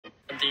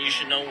something you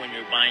should know when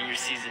you're buying your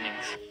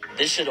seasonings.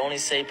 This should only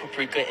say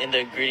paprika in the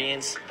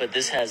ingredients, but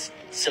this has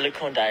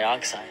silicone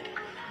dioxide.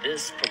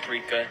 This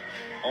paprika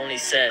only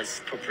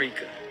says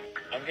paprika.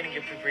 I'm gonna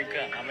get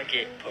paprika, I'm gonna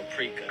get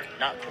paprika,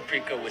 not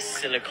paprika with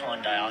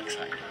silicone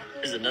dioxide.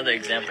 Here's another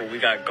example. We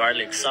got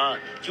garlic salt.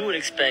 You would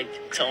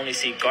expect to only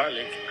see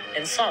garlic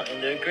and salt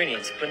in the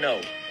ingredients, but no,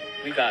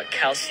 we got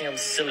calcium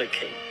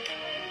silicate.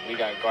 We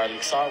got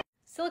garlic salt.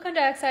 Silicone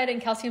dioxide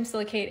and calcium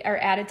silicate are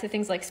added to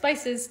things like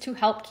spices to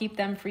help keep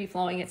them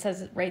free-flowing. It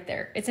says it right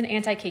there. It's an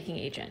anti-caking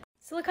agent.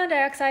 Silicon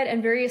dioxide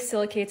and various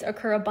silicates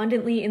occur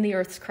abundantly in the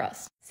Earth's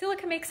crust.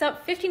 Silica makes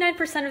up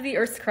 59% of the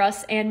Earth's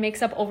crust and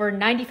makes up over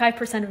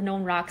 95% of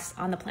known rocks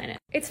on the planet.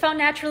 It's found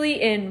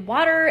naturally in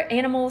water,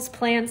 animals,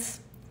 plants,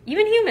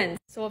 even humans.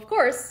 So of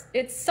course,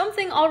 it's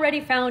something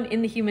already found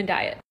in the human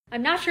diet.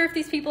 I'm not sure if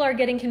these people are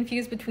getting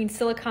confused between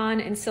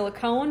silicon and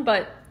silicone,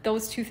 but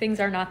those two things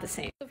are not the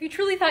same. So if you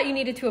truly thought you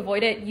needed to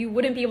avoid it, you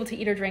wouldn't be able to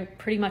eat or drink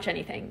pretty much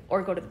anything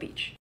or go to the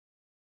beach.